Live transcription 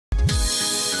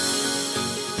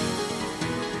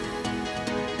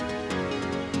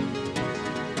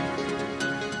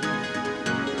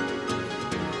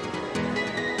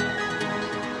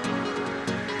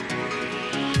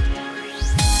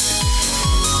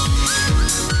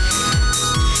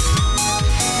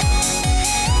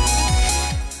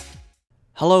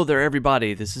Hello there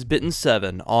everybody, this is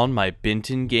Binton7 on my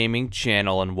Binton Gaming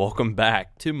channel, and welcome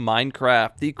back to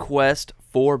Minecraft, the quest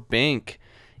for Binc.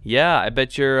 Yeah, I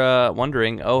bet you're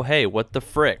wondering, oh hey, what the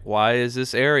frick, why does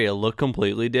this area look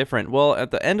completely different? Well,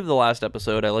 at the end of the last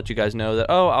episode, I let you guys know that,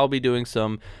 I'll be doing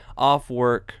some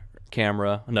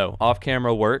off-camera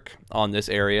work on this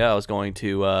area. I was going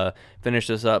to finish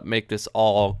this up, make this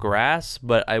all grass,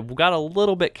 but I got a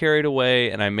little bit carried away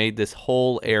and I made this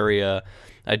whole area.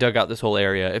 I dug out this whole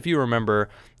area. If you remember,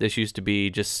 this used to be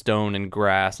just stone and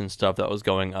grass and stuff that was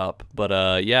going up.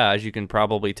 But yeah, as you can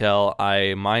probably tell,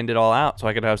 I mined it all out so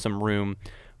I could have some room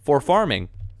for farming.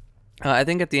 I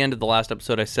think at the end of the last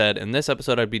episode I said in this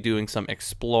episode I'd be doing some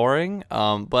exploring,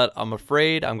 but I'm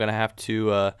afraid I'm going to have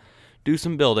to do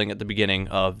some building at the beginning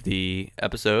of the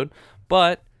episode.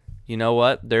 But you know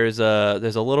what? There's a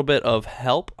little bit of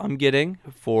help I'm getting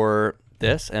for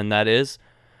this, and that is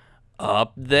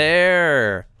up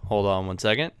there. Hold on one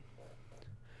second.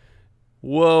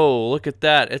 Whoa, look at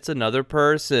that. It's another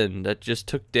person that just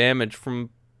took damage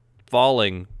from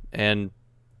falling and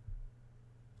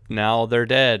now they're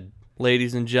dead.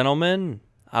 Ladies and gentlemen,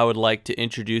 I would like to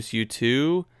introduce you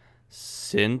to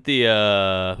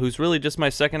Cynthia, who's really just my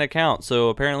second account. So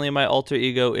apparently my alter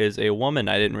ego is a woman.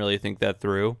 I didn't really think that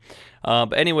through.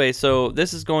 But anyway, so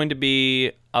this is going to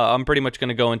be, I'm pretty much going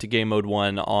to go into game mode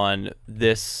 1 on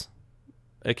this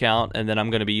account, and then I'm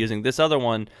going to be using this other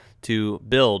one to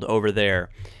build over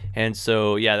there. And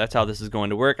so yeah, that's how this is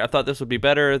going to work. I thought this would be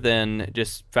better than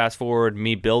just fast forward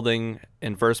me building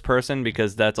in first person,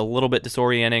 because that's a little bit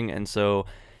disorienting. And so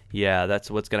yeah,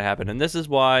 that's what's going to happen, and this is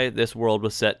why this world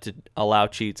was set to allow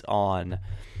cheats on.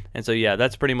 And so yeah,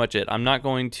 that's pretty much it. I'm not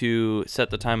going to set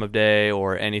the time of day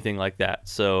or anything like that.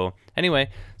 So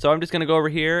anyway, so I'm just going to go over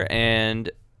here,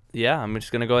 and yeah, I'm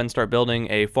just going to go ahead and start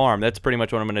building a farm. That's pretty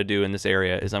much what I'm going to do in this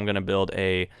area, is I'm going to build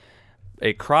a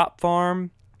crop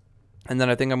farm, and then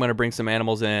I think I'm going to bring some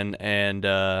animals in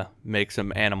and make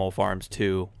some animal farms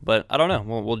too. But I don't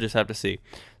know. We'll just have to see.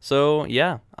 So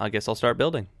yeah, I guess I'll start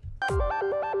building.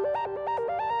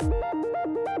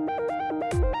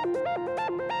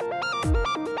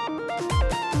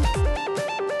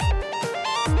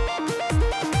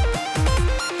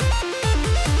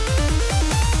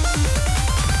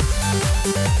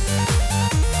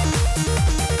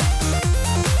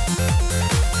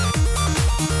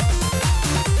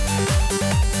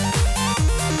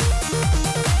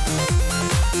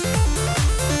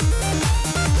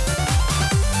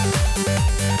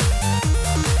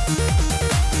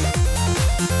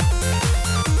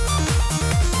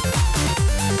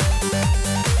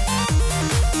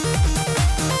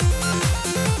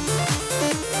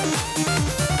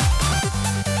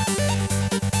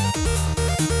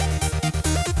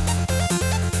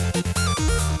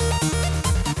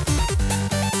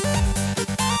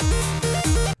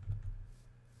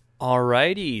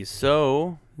 Alrighty,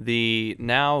 so the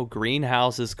now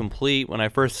greenhouse is complete. When I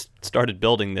first started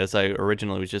building this, I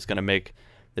originally was just gonna make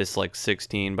this like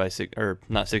 16 by 6, or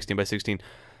not 16 by 16,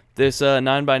 this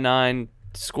 9 by 9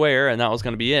 square, and that was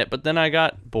gonna be it. But then I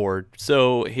got bored.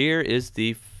 So here is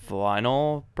the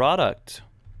final product,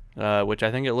 which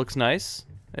I think it looks nice.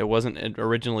 It wasn't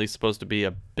originally supposed to be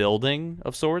a building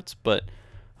of sorts, but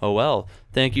oh well.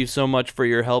 Thank you so much for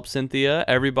your help, Cynthia.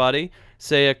 Everybody,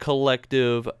 say a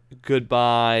collective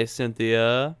goodbye,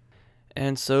 Cynthia.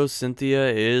 And so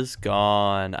Cynthia is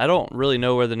gone. I don't really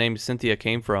know where the name Cynthia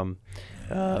came from.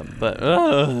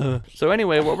 So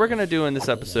anyway, what we're going to do in this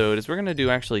episode is we're going to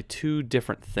do actually two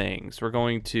different things. We're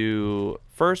going to,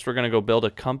 first we're going to go build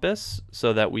a compass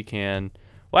so that we can,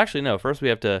 well actually no, first we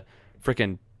have to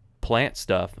frickin' plant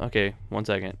stuff. Okay, one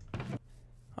second.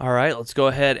 Alright, let's go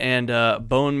ahead and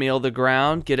bone meal the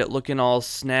ground, get it looking all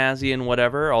snazzy and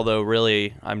whatever, although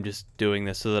really I'm just doing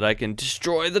this so that I can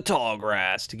destroy the tall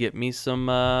grass to get me some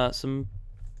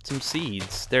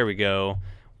seeds. There we go.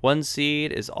 One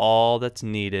seed is all that's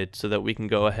needed so that we can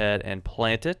go ahead and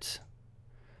plant it,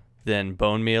 then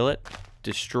bone meal it,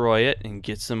 destroy it, and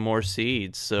get some more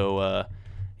seeds. So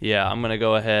yeah, I'm going to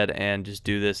go ahead and just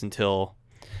do this until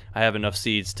I have enough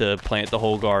seeds to plant the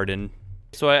whole garden.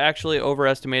 So I actually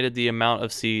overestimated the amount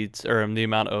of seeds, or the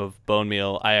amount of bone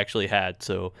meal I actually had.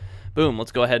 So boom,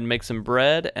 let's go ahead and make some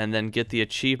bread and then get the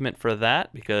achievement for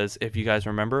that, because if you guys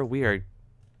remember, we are...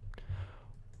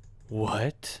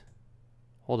 What?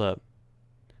 Hold up.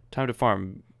 Time to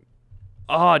farm.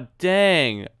 Oh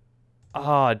dang.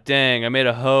 Oh dang, I made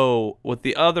a hoe with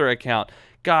the other account.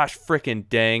 Gosh frickin'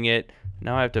 dang it.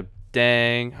 Now I have to,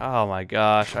 dang. Oh my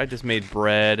gosh, I just made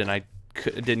bread and I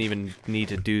didn't even need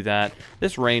to do that.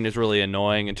 This rain is really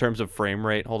annoying in terms of frame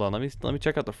rate. Hold on, let me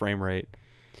check out the frame rate.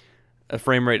 A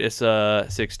frame rate is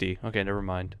 60. Okay, never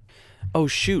mind. Oh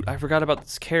shoot, I forgot about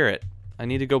this carrot. I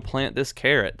need to go plant this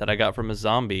carrot that I got from a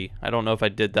zombie. I don't know if I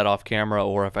did that off camera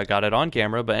or if I got it on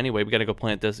camera, but anyway, we gotta go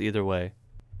plant this either way.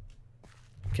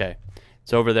 Okay,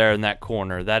 it's over there in that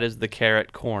corner. That is the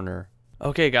carrot corner.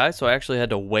 Okay guys, so I actually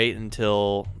had to wait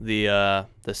until the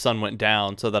sun went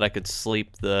down so that I could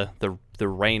sleep the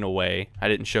rain away. I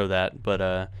didn't show that,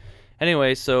 but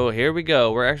anyway, so here we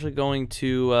go. We're actually going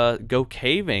to go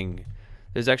caving.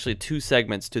 There's actually 2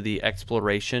 segments to the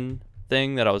exploration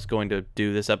thing that I was going to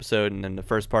do this episode, and then the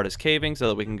first part is caving so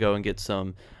that we can go and get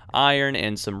some iron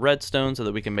and some redstone so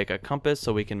that we can make a compass,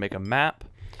 so we can make a map,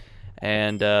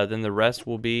 and then the rest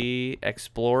will be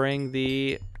exploring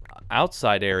the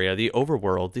outside area, the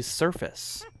overworld, the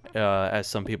surface, as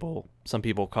some people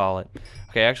call it.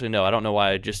 Okay, actually no, I don't know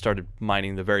why I just started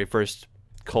mining the very first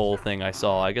coal thing I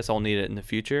saw. I guess I'll need it in the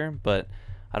future, but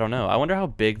I don't know. I wonder how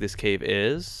big this cave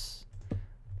is.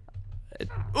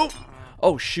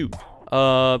 Oh shoot.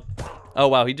 Oh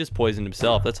wow, he just poisoned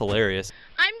himself. That's hilarious.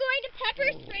 I'm going to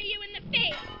pepper spray you in the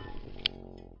face.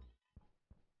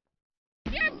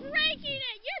 You're breaking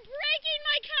it. You're breaking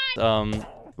my kind.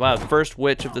 Wow, first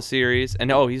witch of the series.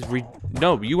 And oh,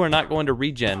 no, you are not going to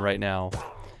regen right now.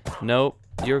 Nope,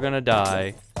 you're gonna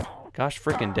die. Gosh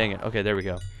freaking dang it. Okay, there we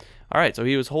go. Alright, so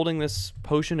he was holding this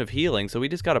potion of healing. So we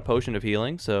just got a potion of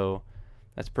healing, so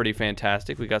that's pretty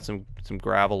fantastic. We got some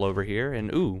gravel over here,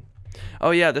 and ooh.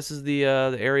 Oh yeah, this is the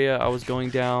area I was going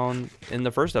down in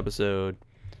the first episode.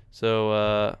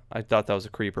 So I thought that was a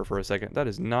creeper for a second. That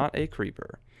is not a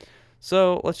creeper.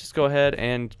 So let's just go ahead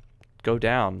and go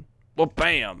down. Well,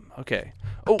 bam. Okay.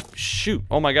 Oh shoot.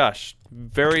 Oh my gosh.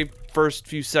 Very first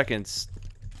few seconds,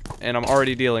 and I'm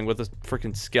already dealing with a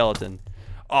freaking skeleton.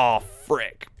 Oh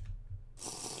frick.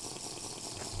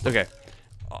 Okay.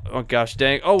 Oh gosh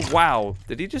dang. Oh wow.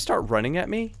 Did he just start running at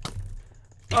me?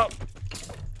 Oh.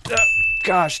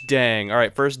 Gosh dang.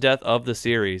 Alright, first death of the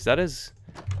series. That is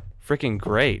freaking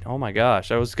great. Oh my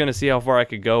gosh. I was gonna see how far I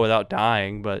could go without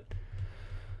dying, but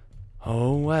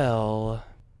oh well.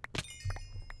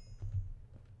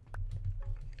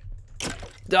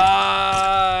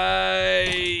 Die!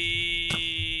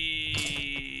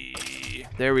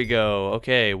 There we go.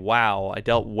 Okay, wow. I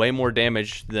dealt way more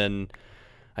damage than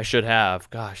I should have.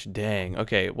 Gosh dang.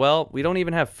 Okay, well, we don't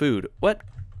even have food. What?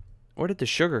 Where did the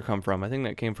sugar come from? I think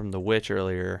that came from the witch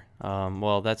earlier.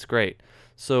 Well, that's great.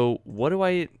 So, what do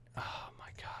I... Oh my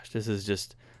gosh, this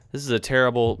is a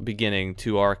terrible beginning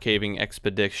to our caving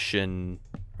expedition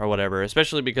or whatever,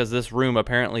 especially because this room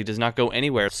apparently does not go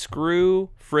anywhere. Screw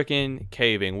frickin'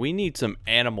 caving. We need some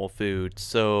animal food.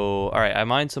 So, alright, I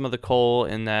mined some of the coal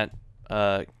in that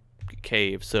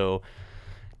cave. So,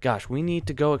 gosh, we need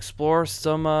to go explore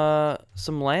some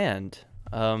land.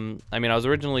 I mean, I was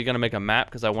originally going to make a map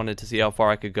because I wanted to see how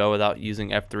far I could go without using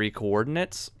F3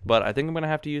 coordinates, but I think I'm going to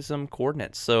have to use some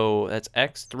coordinates. So that's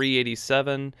X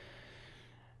 387,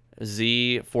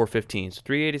 Z 415. So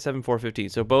 387, 415.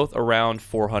 So both around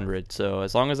 400. So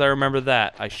as long as I remember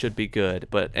that, I should be good.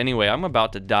 But anyway, I'm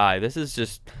about to die. This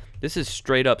is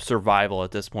straight up survival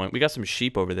at this point. We got some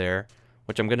sheep over there,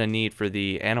 which I'm going to need for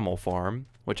the animal farm,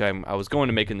 which I was going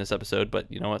to make in this episode, but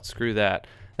you know what? Screw that.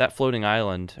 That floating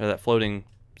island, or that floating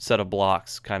set of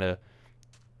blocks, kind of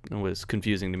was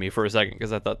confusing to me for a second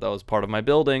because I thought that was part of my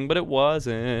building, but it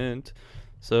wasn't.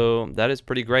 So that is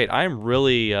pretty great. I'm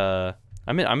really, I'm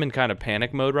in kind of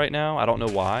panic mode right now. I don't know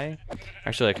why.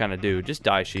 Actually, I kind of do. Just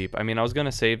die, sheep. I mean, I was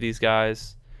gonna save these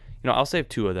guys. You know, I'll save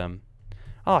 2 of them.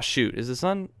 Oh shoot! Is the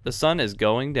sun? The sun is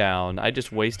going down. I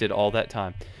just wasted all that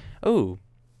time. Oh.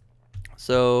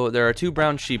 So there are 2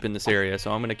 brown sheep in this area,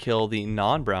 so I'm gonna kill the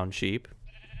non-brown sheep,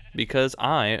 because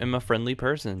I am a friendly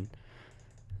person.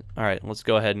 Alright, let's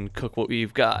go ahead and cook what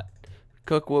we've got.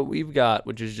 Cook what we've got,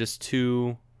 which is just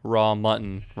 2 raw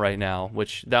mutton right now,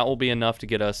 which that will be enough to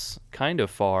get us kind of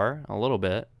far, a little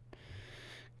bit.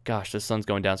 Gosh, the sun's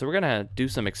going down. So we're going to do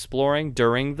some exploring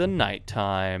during the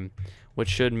nighttime, which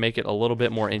should make it a little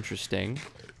bit more interesting.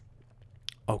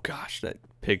 Oh gosh, that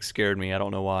pig scared me. I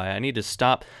don't know why. I need to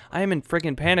stop. I am in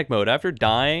freaking panic mode. After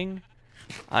dying,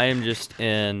 I am just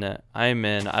in I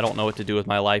don't know what to do with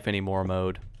my life anymore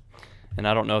mode. And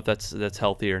I don't know if that's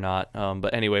healthy or not.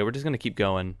 But anyway, we're just going to keep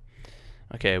going.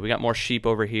 Okay, we got more sheep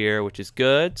over here, which is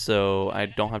good. So I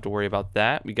don't have to worry about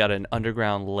that. We got an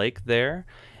underground lake there.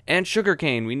 And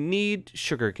sugarcane. We need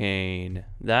sugarcane.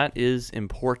 That is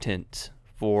important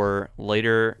for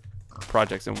later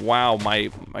projects. And wow, my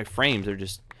frames are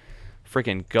just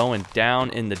freaking going down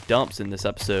in the dumps in this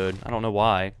episode. I don't know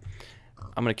why.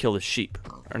 I'm gonna kill the sheep.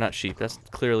 Or not sheep. That's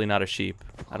clearly not a sheep.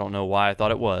 I don't know why I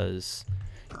thought it was.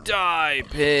 Die,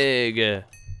 pig!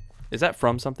 Is that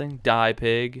from something? Die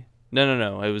Pig?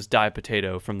 No. It was Die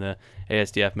Potato from the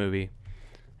ASDF movie.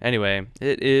 Anyway,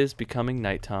 it is becoming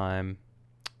nighttime.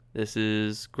 This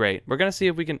is great. We're gonna see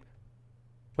if we can...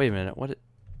 Wait a minute. What?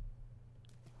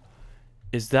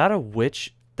 Is that a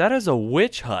witch? That is a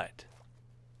witch hut.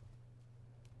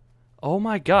 Oh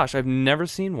my gosh, I've never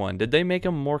seen one. Did they make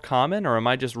them more common, or am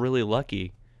I just really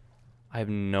lucky? I have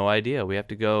no idea. We have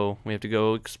to go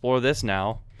explore this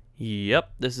now.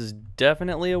 Yep, this is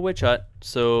definitely a witch hut.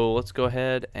 So let's go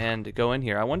ahead and go in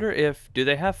here. I wonder do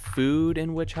they have food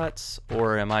in witch huts,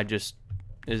 or am I just,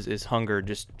 is hunger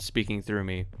just speaking through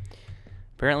me?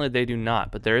 Apparently they do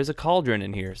not, but there is a cauldron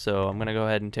in here, so I'm gonna go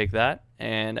ahead and take that.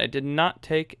 And I did not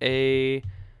take a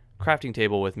crafting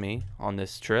table with me on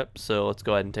this trip, so let's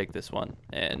go ahead and take this one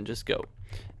and just go.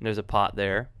 And there's a pot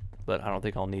there, but I don't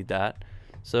think I'll need that.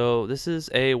 So this is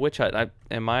a witch hut.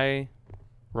 Am I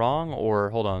wrong,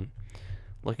 or hold on?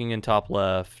 Looking in top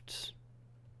left,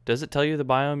 does it tell you the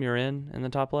biome you're in the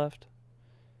top left?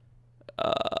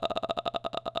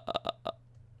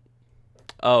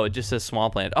 Oh, it just says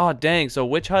swampland. Oh, dang. So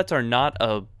witch huts are not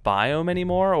a biome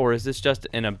anymore, or is this just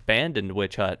an abandoned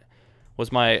witch hut?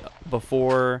 Was my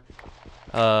before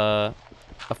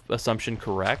assumption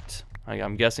correct?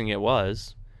 I'm guessing it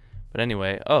was. But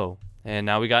anyway, oh, and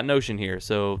now we got an ocean here,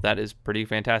 so that is pretty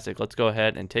fantastic. Let's go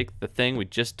ahead and take the thing we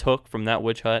just took from that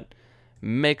witch hut,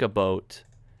 make a boat,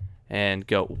 and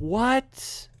go.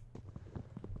 What?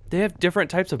 They have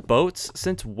different types of boats?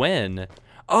 Since when?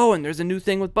 Oh, and there's a new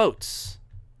thing with boats.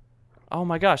 Oh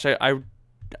my gosh, I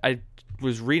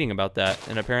was reading about that,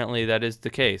 and apparently that is the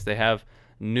case. They have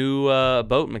new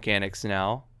boat mechanics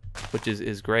now, which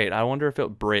is great. I wonder if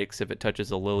it breaks if it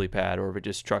touches a lily pad, or if it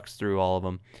just trucks through all of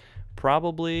them.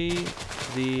 Probably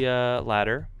the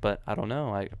latter, but I don't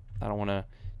know. I don't want to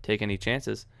take any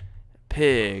chances.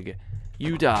 Pig,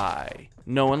 you die.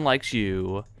 No one likes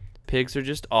you. Pigs are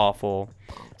just awful.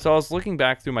 So I was looking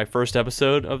back through my first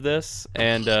episode of this,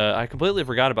 and I completely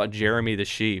forgot about Jeremy the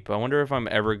sheep. I wonder if I'm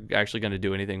ever actually going to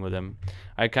do anything with him.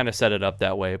 I kind of set it up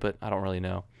that way, but I don't really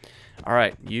know. All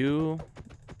right, you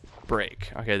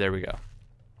break. Okay, there we go.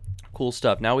 Cool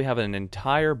stuff. Now we have an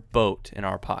entire boat in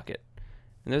our pocket.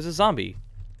 And there's a zombie.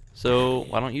 So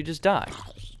why don't you just die?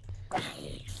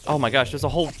 Oh my gosh, there's a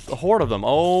horde of them.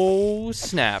 Oh,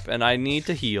 snap. And I need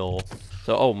to heal.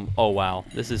 So, oh wow.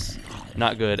 This is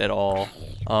not good at all.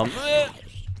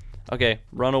 Okay,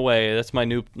 run away. That's my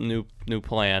new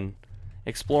plan.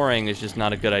 Exploring is just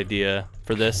not a good idea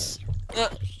for this.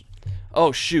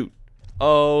 Oh shoot.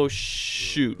 Oh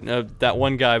shoot. That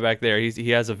one guy back there, he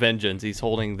has a vengeance. He's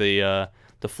holding the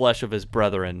flesh of his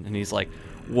brethren, and he's like,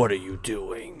 "What are you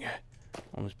doing?"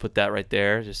 I'll just put that right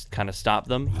there. Just kind of stop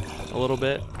them a little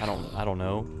bit. I don't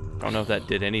know. I don't know if that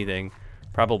did anything.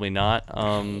 Probably not.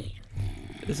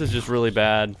 This is just really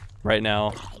bad right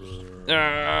now.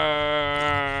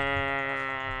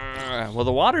 Well,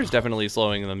 the water's definitely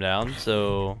slowing them down,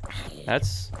 so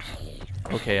that's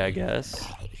okay, I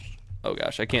guess. Oh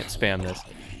gosh, I can't spam this.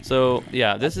 So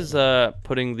yeah, this is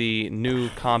putting the new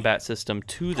combat system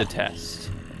to the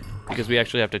test, because we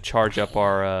actually have to charge up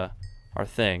our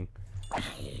thing.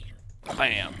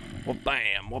 Bam! Well,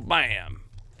 bam! Well, bam!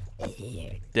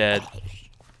 Dead.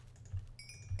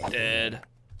 Dead.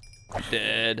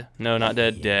 Dead. No, not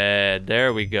dead. Dead.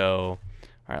 There we go.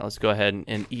 All right, let's go ahead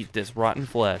and eat this rotten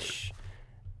flesh.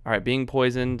 All right, being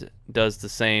poisoned does the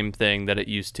same thing that it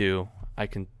used to. I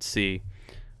can see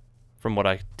from what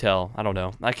I tell. I don't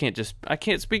know. I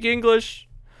can't speak English.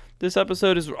 This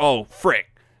episode is, oh,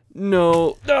 frick.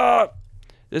 No. Ah!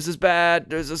 This is bad.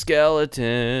 There's a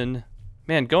skeleton.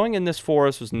 Man, going in this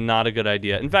forest was not a good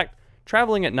idea. In fact,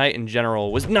 traveling at night in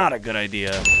general was not a good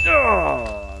idea.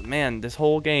 Oh, man, this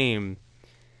whole game.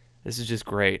 This is just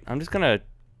great. I'm just gonna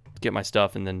get my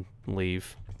stuff and then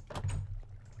leave.